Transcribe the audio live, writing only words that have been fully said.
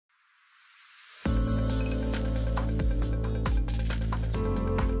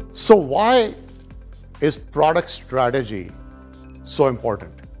So why is product strategy so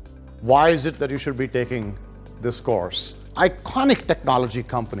important? Why is it that you should be taking this course? Iconic technology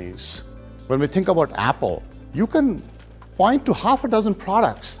companies, when we think about Apple, you can point to half a dozen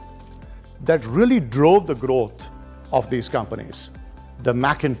products that really drove the growth of these companies. The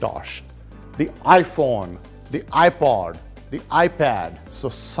Macintosh, the iPhone, the iPod, the iPad. So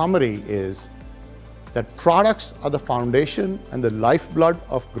summary is that products are the foundation and the lifeblood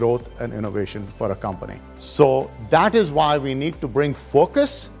of growth and innovation for a company. So that is why we need to bring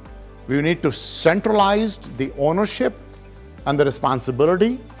focus. We need to centralize the ownership and the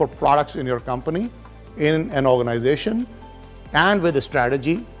responsibility for products in your company, in an organization, and with a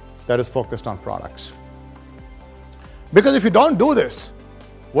strategy that is focused on products. Because if you don't do this,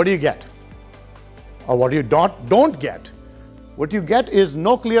 what do you get? Or what you don't get? What you get is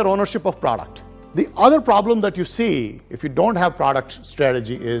no clear ownership of product. The other problem that you see if you don't have product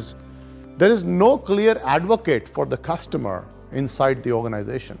strategy is there is no clear advocate for the customer inside the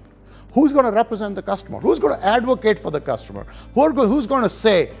organization. Who's going to represent the customer? Who's going to advocate for the customer? Who's going to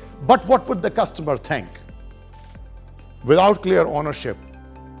say, but what would the customer think? Without clear ownership,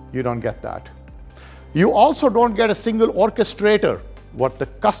 you don't get that. You also don't get a single orchestrator. What the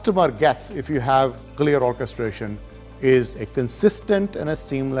customer gets if you have clear orchestration is a consistent and a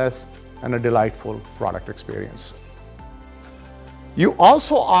seamless and a delightful product experience. You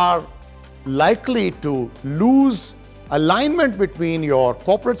also are likely to lose alignment between your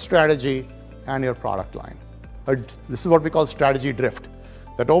corporate strategy and your product line. This is what we call strategy drift.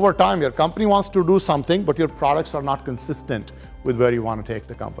 That over time, your company wants to do something, but your products are not consistent with where you want to take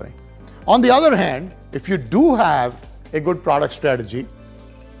the company. On the other hand, if you do have a good product strategy,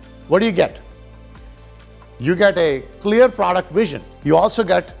 what do you get? You get a clear product vision. You also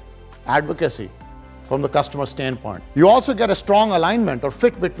get advocacy from the customer standpoint. You also get a strong alignment or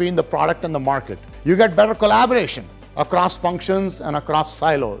fit between the product and the market. You get better collaboration across functions and across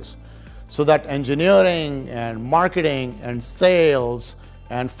silos, so that engineering and marketing and sales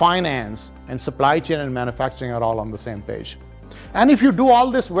and finance and supply chain and manufacturing are all on the same page. And if you do all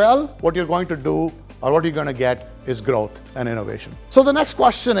this well, what you're going to do or what you're going to get is growth and innovation. So the next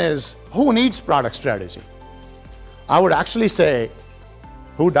question is, who needs product strategy? I would actually say,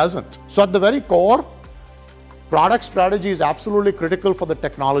 who doesn't? So at the very core, product strategy is absolutely critical for the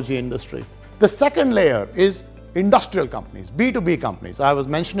technology industry. The second layer is industrial companies, B2B companies. I was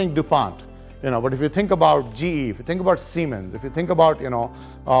mentioning DuPont, but if you think about GE, if you think about Siemens, if you think about,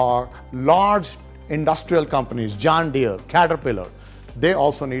 large industrial companies, John Deere, Caterpillar, they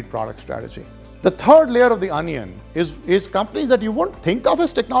also need product strategy. The third layer of the onion is companies that you won't think of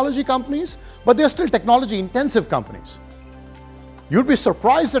as technology companies, but they're still technology intensive companies. You'd be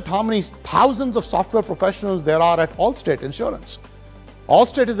surprised at how many thousands of software professionals there are at Allstate Insurance.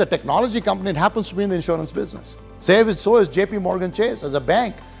 Allstate is a technology company. It happens to be in the insurance business. So is JP Morgan Chase as a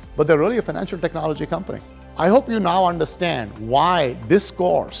bank, but they're really a financial technology company. I hope you now understand why this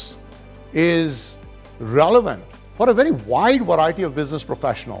course is relevant for a very wide variety of business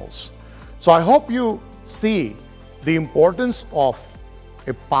professionals. So I hope you see the importance of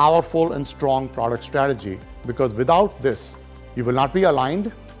a powerful and strong product strategy, because without this, you will not be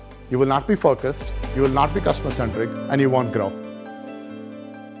aligned, you will not be focused, you will not be customer-centric, and you won't grow.